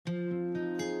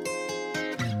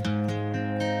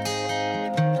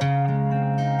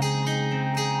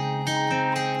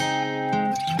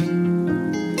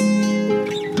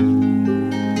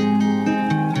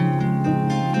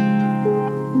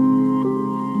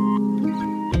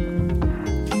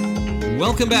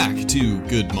Welcome back to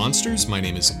Good Monsters. My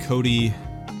name is Cody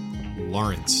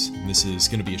Lawrence. This is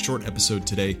going to be a short episode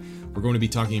today. We're going to be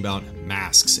talking about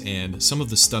masks and some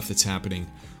of the stuff that's happening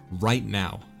right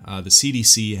now. The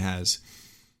CDC has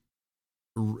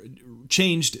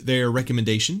changed their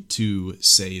recommendation to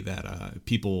say that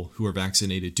people who are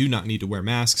vaccinated do not need to wear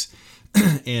masks.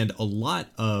 And a lot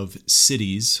of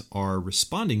cities are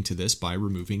responding to this by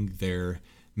removing their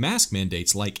mask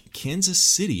mandates, like Kansas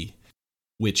City,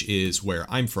 which is where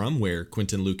I'm from, where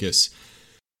Quinton Lucas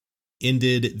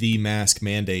ended the mask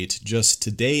mandate just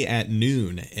today at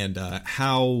noon. And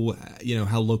how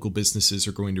local businesses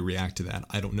are going to react to that,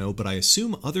 I don't know, but I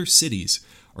assume other cities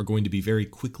are going to be very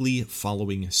quickly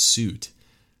following suit.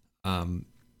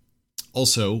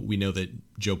 Also, we know that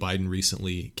Joe Biden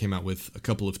recently came out with a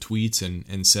couple of tweets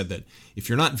and said that if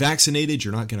you're not vaccinated,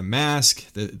 you're not going to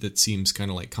mask. That seems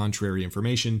kind of like contrary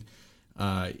information.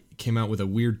 Came out with a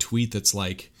weird tweet that's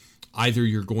like, either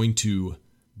you're going to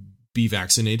be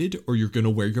vaccinated or you're going to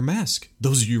wear your mask.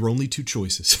 Those are your only two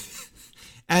choices.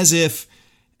 as if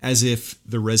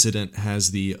the resident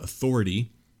has the authority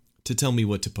to tell me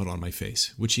what to put on my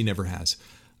face, which he never has.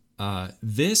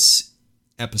 This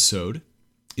episode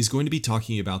is going to be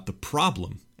talking about the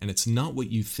problem, and it's not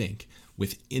what you think,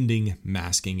 with ending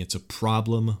masking. It's a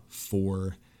problem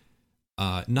for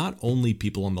not only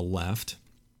people on the left,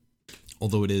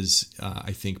 although it is,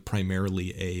 I think,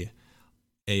 primarily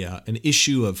an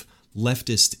issue of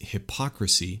leftist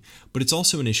hypocrisy, but it's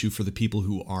also an issue for the people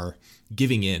who are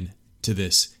giving in to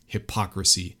this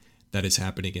hypocrisy that is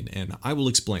happening, and I will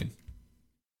explain.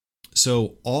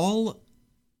 So all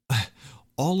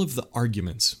of the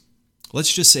arguments,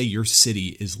 let's just say your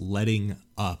city is letting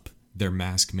up their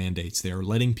mask mandates. They are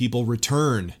letting people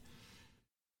return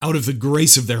out of the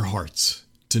grace of their hearts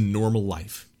to normal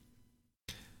life.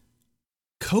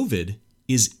 COVID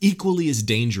is equally as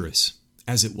dangerous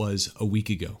as it was a week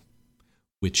ago,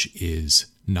 which is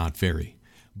not very,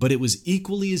 but it was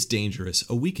equally as dangerous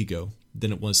a week ago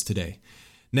than it was today.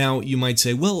 Now, you might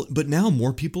say, well, but now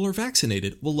more people are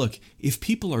vaccinated. Well, look, if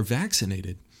people are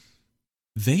vaccinated,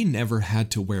 they never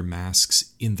had to wear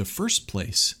masks in the first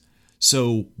place.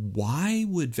 So why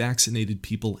would vaccinated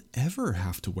people ever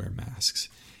have to wear masks?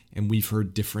 And we've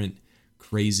heard different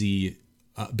crazy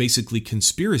basically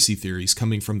conspiracy theories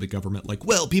coming from the government, like,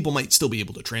 well, people might still be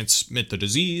able to transmit the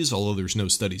disease, although there's no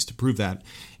studies to prove that,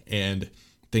 and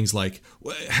things like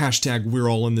hashtag we're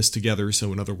all in this together.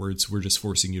 So in other words, we're just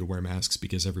forcing you to wear masks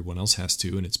because everyone else has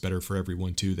to, and it's better for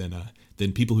everyone to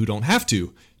than people who don't have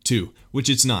to, which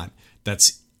it's not.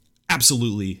 That's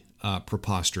absolutely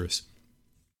preposterous.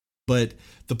 But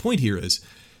the point here is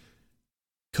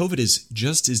COVID is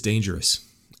just as dangerous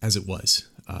as it was.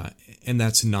 And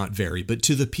that's not very. But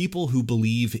to the people who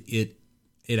believe it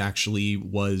actually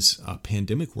was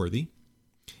pandemic worthy,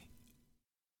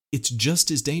 it's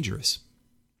just as dangerous.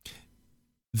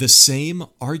 The same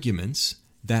arguments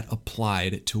that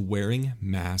applied to wearing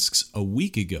masks a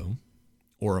week ago,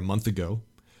 or a month ago,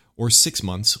 or 6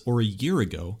 months, or a year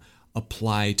ago,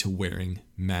 apply to wearing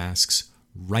masks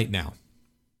right now.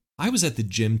 I was at the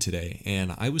gym today,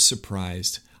 and I was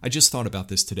surprised. I just thought about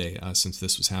this today since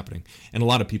this was happening. And a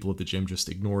lot of people at the gym just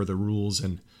ignore the rules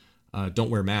and don't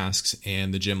wear masks.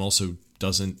 And the gym also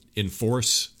doesn't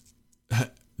enforce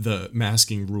the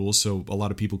masking rules, so a lot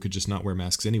of people could just not wear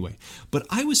masks anyway. But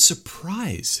I was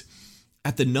surprised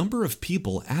at the number of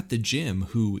people at the gym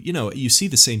who, you see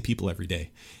the same people every day.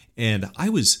 And I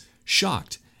was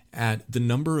shocked at the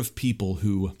number of people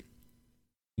who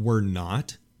were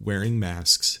not wearing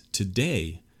masks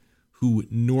today who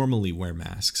normally wear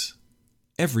masks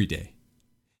every day.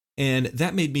 And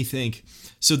that made me think,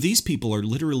 so these people are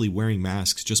literally wearing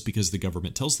masks just because the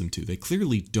government tells them to. They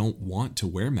clearly don't want to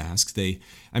wear masks.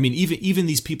 Even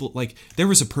these people, like there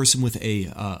was a person with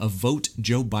a Vote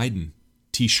Joe Biden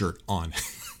t-shirt on.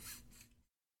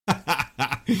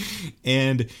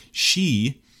 And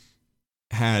she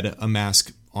had a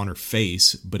mask on her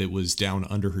face, but it was down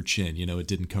under her chin. It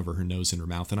didn't cover her nose and her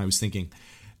mouth. And I was thinking,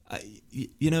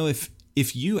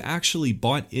 if you actually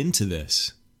bought into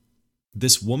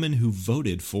this woman who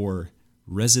voted for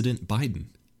Resident Biden,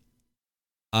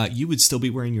 you would still be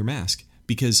wearing your mask,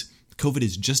 because COVID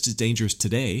is just as dangerous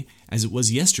today as it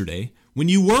was yesterday when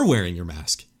you were wearing your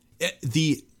mask.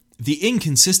 The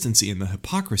inconsistency and the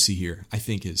hypocrisy here, I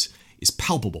think, is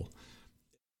palpable.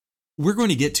 We're going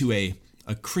to get to a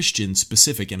Christian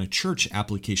specific and a church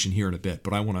application here in a bit,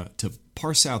 but I want to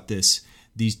parse out these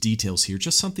details here,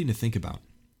 just something to think about.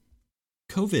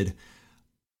 COVID,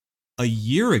 a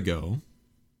year ago,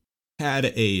 had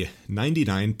a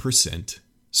 99%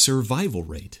 survival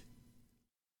rate.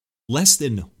 less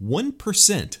than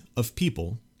 1% of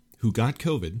people who got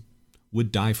COVID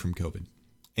would die from COVID.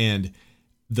 And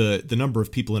the number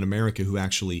of people in America who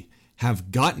actually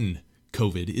have gotten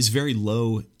COVID is very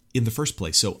low in the first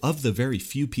place. So of the very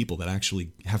few people that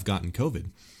actually have gotten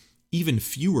COVID, even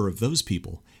fewer of those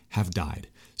people have died.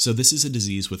 So this is a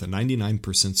disease with a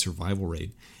 99% survival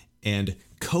rate, and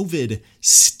COVID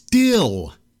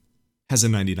still has a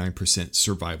 99%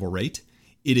 survival rate.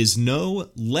 It is no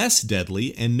less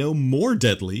deadly and no more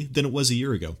deadly than it was a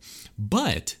year ago.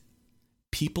 But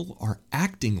people are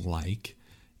acting like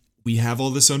we have all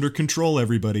this under control,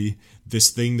 everybody. This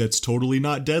thing that's totally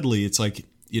not deadly. It's like,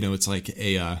 it's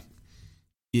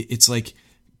like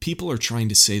people are trying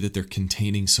to say that they're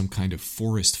containing some kind of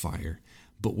forest fire.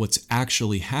 But what's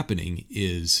actually happening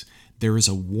is there is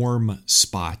a warm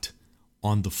spot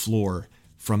on the floor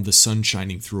from the sun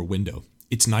shining through a window.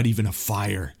 It's not even a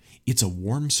fire. It's a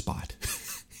warm spot.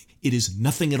 It is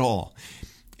nothing at all.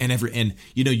 And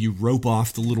you rope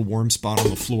off the little warm spot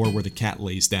on the floor where the cat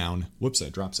lays down. Whoops, I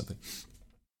dropped something.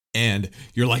 And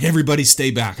you're like, everybody stay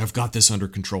back. I've got this under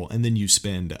control. And then you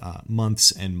spend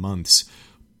months and months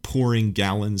pouring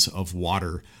gallons of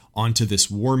water onto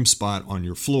this warm spot on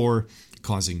your floor,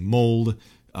 causing mold,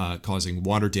 causing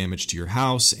water damage to your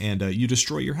house, and you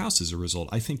destroy your house as a result.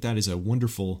 I think that is a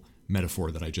wonderful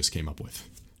metaphor that I just came up with.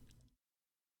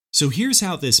 So here's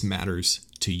how this matters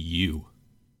to you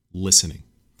listening.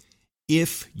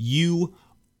 If you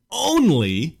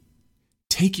only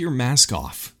take your mask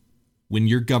off when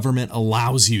your government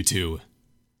allows you to,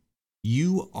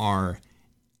 you are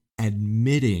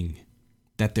admitting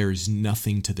that there's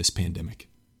nothing to this pandemic.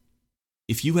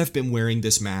 If you have been wearing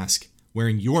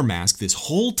your mask this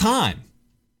whole time,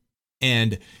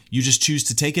 and you just choose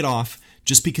to take it off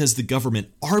just because the government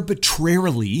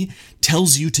arbitrarily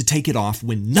tells you to take it off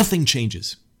when nothing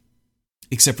changes,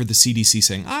 except for the CDC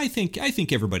saying, I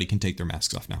think everybody can take their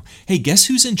masks off now. Hey, guess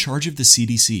who's in charge of the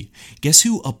CDC? Guess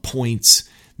who appoints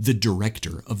the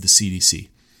director of the CDC?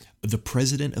 The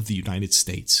President of the United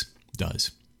States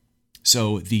does.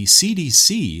 So the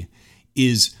CDC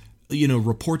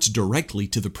reports directly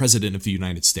to the President of the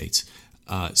United States.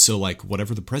 So like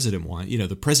whatever the president wants,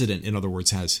 the president, in other words,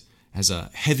 has a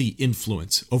heavy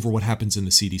influence over what happens in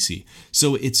the CDC.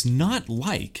 So it's not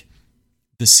like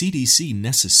the CDC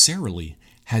necessarily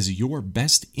has your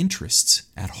best interests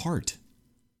at heart.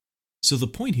 So the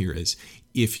point here is,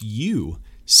 if you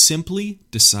simply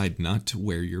decide not to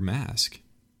wear your mask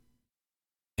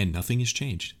and nothing has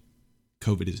changed,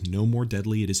 COVID is no more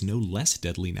deadly, it is no less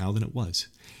deadly now than it was.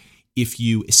 If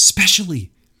you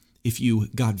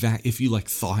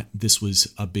thought this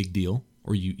was a big deal,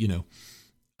 or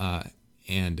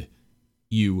and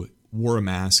you wore a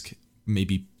mask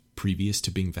maybe previous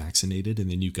to being vaccinated, and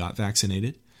then you got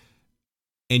vaccinated,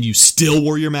 and you still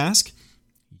wore your mask,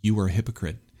 you are a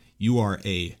hypocrite. You are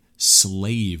a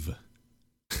slave.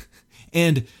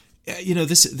 And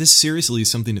this seriously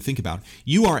is something to think about.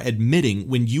 You are admitting,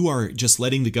 when you are just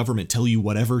letting the government tell you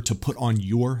whatever to put on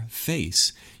your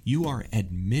face, you are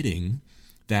admitting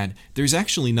that there's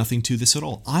actually nothing to this at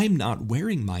all. I'm not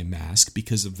wearing my mask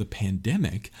because of the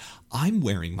pandemic. I'm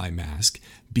wearing my mask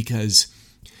because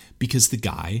the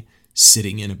guy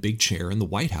sitting in a big chair in the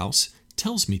White House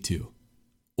tells me to,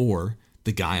 or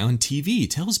the guy on TV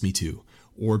tells me to,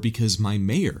 or because my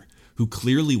mayor, who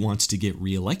clearly wants to get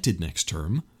reelected next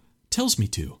term, tells me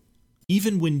to.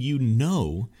 Even when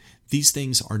these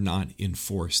things are not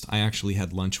enforced. I actually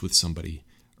had lunch with somebody,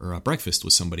 or breakfast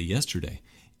with somebody yesterday,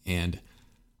 and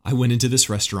I went into this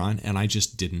restaurant and I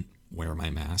just didn't wear my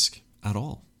mask at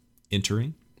all.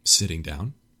 Entering, sitting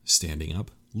down, standing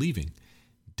up, leaving.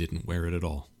 Didn't wear it at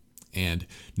all. And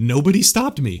nobody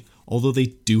stopped me, although they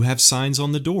do have signs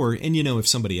on the door. And if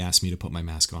somebody asked me to put my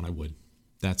mask on, I would.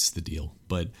 That's the deal.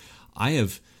 But I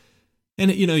have,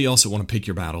 and you also want to pick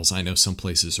your battles. I know some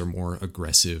places are more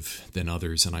aggressive than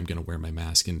others, and I'm going to wear my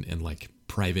mask in like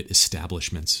private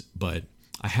establishments. But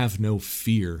I have no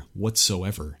fear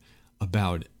whatsoever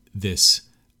about this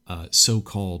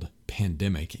so-called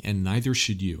pandemic, and neither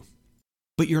should you.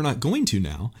 But you're not going to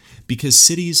now, because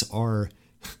cities are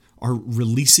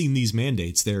releasing these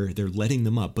mandates. They're letting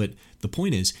them up. But the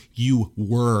point is, you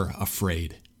were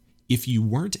afraid. If you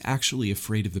weren't actually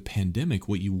afraid of the pandemic,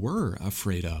 what you were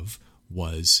afraid of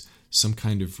was some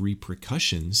kind of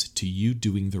repercussions to you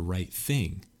doing the right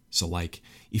thing. So like,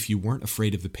 if you weren't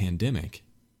afraid of the pandemic,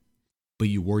 but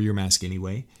you wore your mask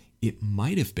anyway, it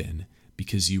might have been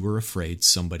because you were afraid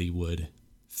somebody would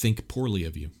think poorly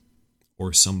of you,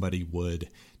 or somebody would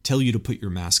tell you to put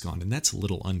your mask on, and that's a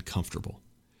little uncomfortable.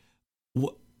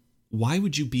 Why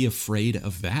would you be afraid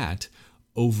of that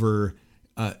over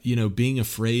being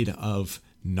afraid of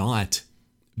not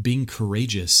being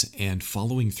courageous and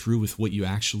following through with what you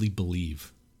actually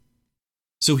believe.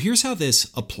 So here's how this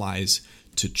applies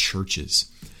to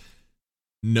churches.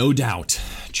 No doubt,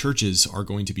 churches are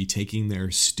going to be taking their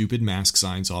stupid mask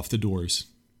signs off the doors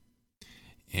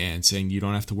and saying you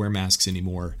don't have to wear masks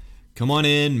anymore. Come on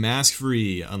in, mask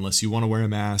free, unless you want to wear a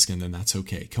mask, and then that's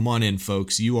okay. Come on in,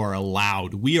 folks. You are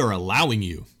allowed. We are allowing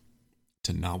you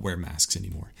to not wear masks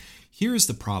anymore. Here's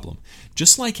the problem.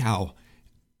 Just like how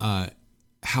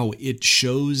it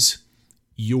shows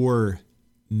your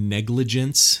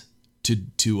negligence to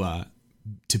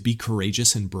be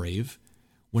courageous and brave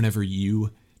whenever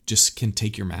you just can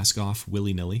take your mask off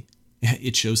willy-nilly.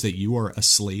 It shows that you are a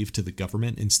slave to the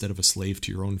government instead of a slave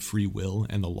to your own free will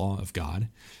and the law of God.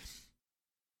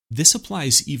 This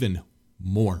applies even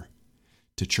more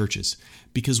to churches,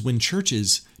 because when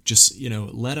churches just,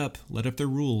 let up their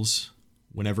rules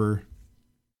whenever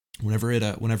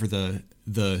the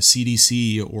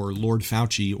CDC or Lord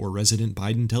Fauci or President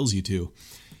Biden tells you to,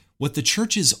 what the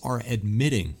churches are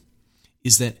admitting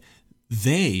is that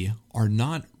they are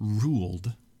not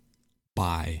ruled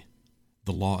by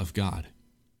the law of God.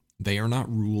 They are not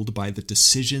ruled by the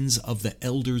decisions of the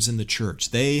elders in the church.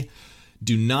 They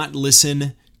do not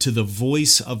listen to the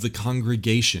voice of the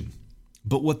congregation.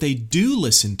 But what they do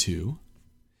listen to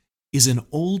is an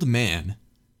old man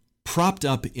propped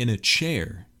up in a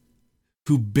chair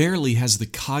who barely has the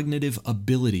cognitive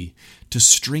ability to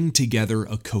string together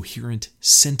a coherent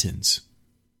sentence.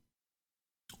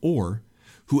 Or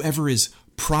whoever is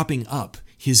propping up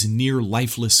his near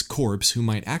lifeless corpse who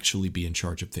might actually be in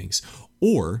charge of things.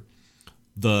 Or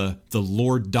the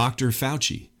Lord Dr.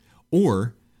 Fauci.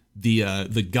 Or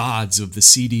the gods of the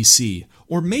CDC.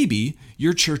 Or maybe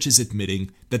your church is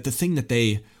admitting that the thing that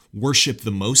they worship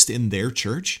the most in their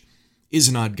church is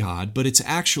not God, but it's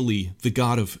actually the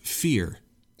god of fear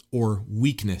or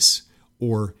weakness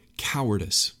or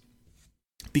cowardice.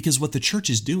 Because what the church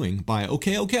is doing by,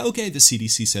 okay, the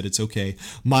CDC said it's okay.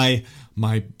 My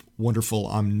wonderful,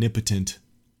 omnipotent,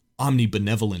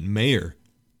 omnibenevolent mayor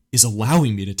is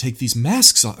allowing me to take these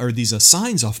masks or these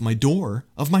signs off my door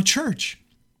of my church.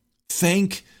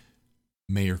 Thank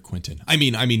Mayor Quinton. I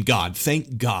mean God.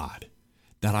 Thank God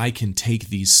that I can take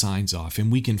these signs off and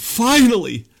we can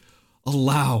finally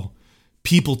allow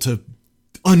people to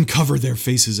uncover their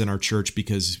faces in our church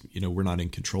because, we're not in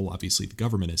control. Obviously, the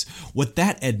government is. What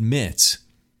that admits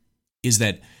is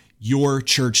that your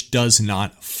church does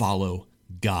not follow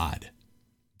God.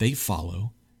 They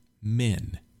follow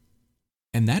men.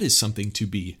 And that is something to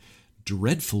be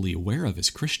dreadfully aware of as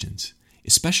Christians,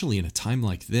 especially in a time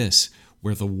like this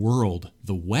where the world,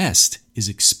 the West, is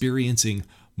experiencing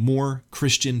more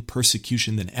Christian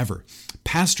persecution than ever.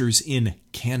 Pastors in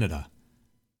Canada,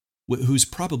 who's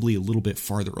probably a little bit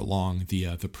farther along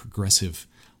the progressive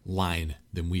line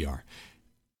than we are.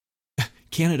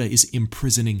 Canada is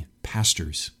imprisoning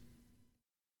pastors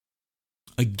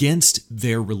against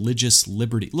their religious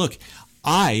liberty. Look,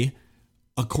 I,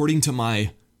 according to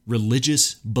my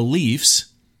religious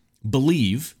beliefs,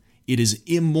 believe it is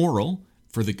immoral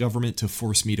for the government to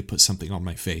force me to put something on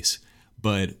my face.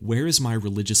 But where is my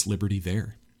religious liberty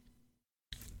there?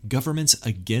 Governments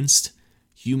against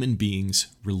human beings'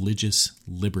 religious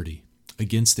liberty,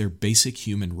 against their basic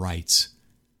human rights,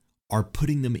 are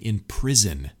putting them in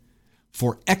prison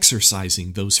for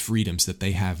exercising those freedoms that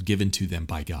they have given to them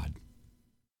by God.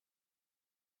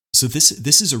 So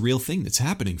this is a real thing that's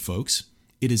happening, folks.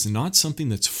 It is not something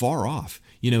that's far off.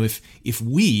 If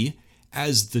we,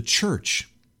 as the church,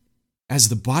 as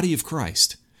the body of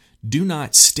Christ, do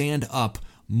not stand up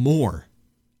more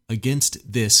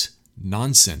against this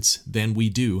nonsense than we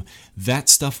do, that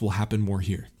stuff will happen more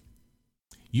here.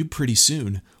 You pretty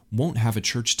soon won't have a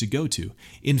church to go to.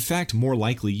 In fact, more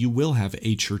likely you will have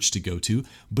a church to go to,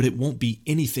 but it won't be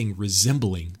anything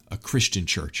resembling a Christian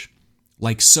church.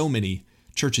 Like so many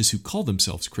churches who call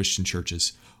themselves Christian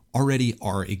churches already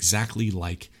are exactly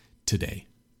like today.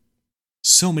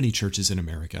 So many churches in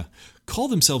America call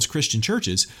themselves Christian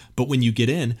churches, but when you get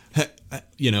in,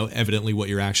 evidently what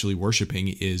you're actually worshiping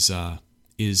is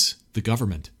the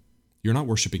government. You're not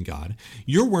worshiping God.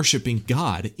 You're worshiping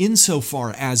God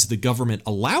insofar as the government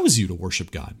allows you to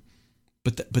worship God.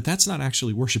 But that's not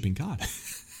actually worshiping God.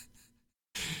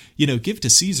 Give to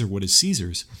Caesar what is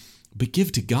Caesar's, but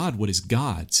give to God what is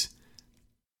God's.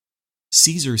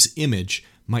 Caesar's image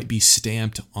might be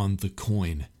stamped on the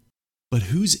coin, but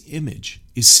whose image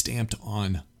is stamped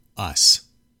on us?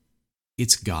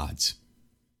 It's God's.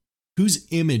 Whose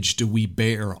image do we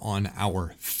bear on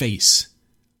our face?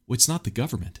 Well, it's not the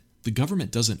government. The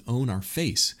government doesn't own our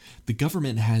face. The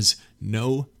government has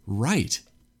no right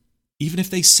even if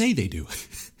they say they do.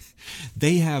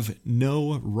 They have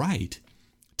no right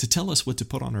to tell us what to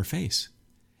put on our face.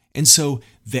 And so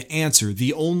the answer,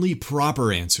 the only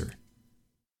proper answer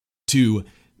to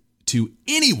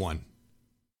anyone,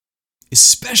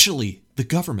 especially the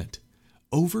government,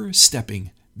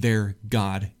 overstepping their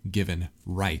God-given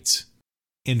rights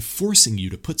and forcing you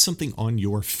to put something on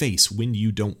your face when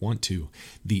you don't want to,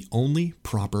 the only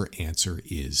proper answer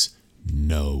is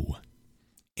no.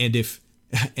 And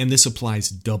this applies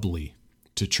doubly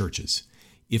to churches.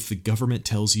 If the government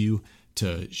tells you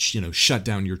to, shut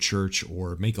down your church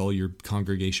or make all your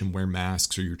congregation wear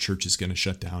masks or your church is going to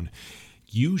shut down,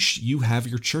 you have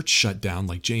your church shut down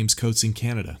like James Coates in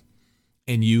Canada,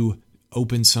 and you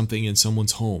open something in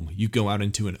someone's home. You go out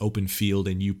into an open field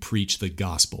and you preach the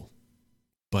gospel.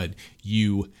 But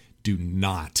you do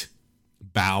not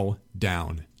bow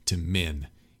down to men.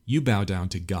 You bow down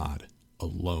to God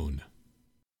alone.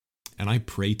 And I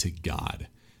pray to God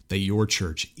that your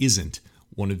church isn't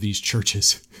one of these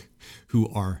churches who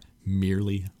are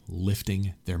merely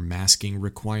lifting their masking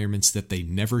requirements that they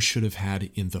never should have had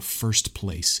in the first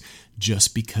place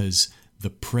just because the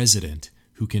president,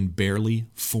 who can barely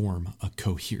form a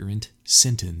coherent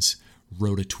sentence,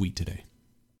 wrote a tweet today.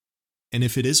 And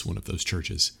if it is one of those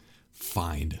churches,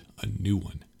 find a new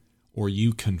one. Or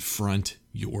you confront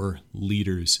your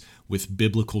leaders with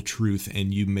biblical truth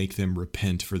and you make them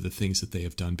repent for the things that they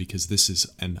have done, because this is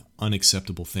an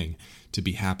unacceptable thing to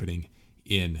be happening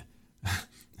in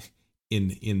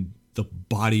the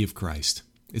body of Christ.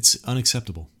 It's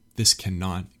unacceptable. This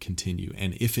cannot continue.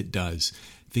 And if it does,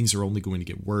 things are only going to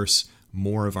get worse.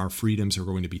 More of our freedoms are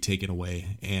going to be taken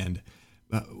away. And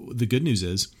the good news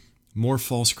is more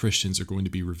false Christians are going to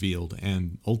be revealed,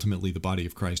 and ultimately the body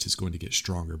of Christ is going to get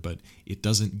stronger. But it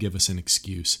doesn't give us an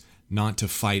excuse not to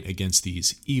fight against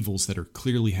these evils that are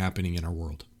clearly happening in our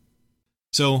world.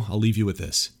 So I'll leave you with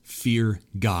this. Fear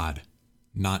God,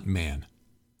 not man.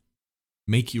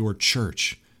 Make your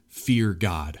church fear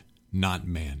God, not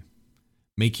man.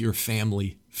 Make your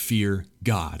family fear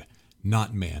God,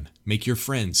 not man. Make your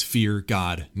friends fear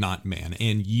God, not man.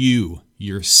 And you,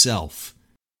 yourself,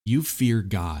 you fear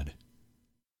God.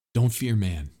 Don't fear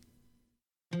man.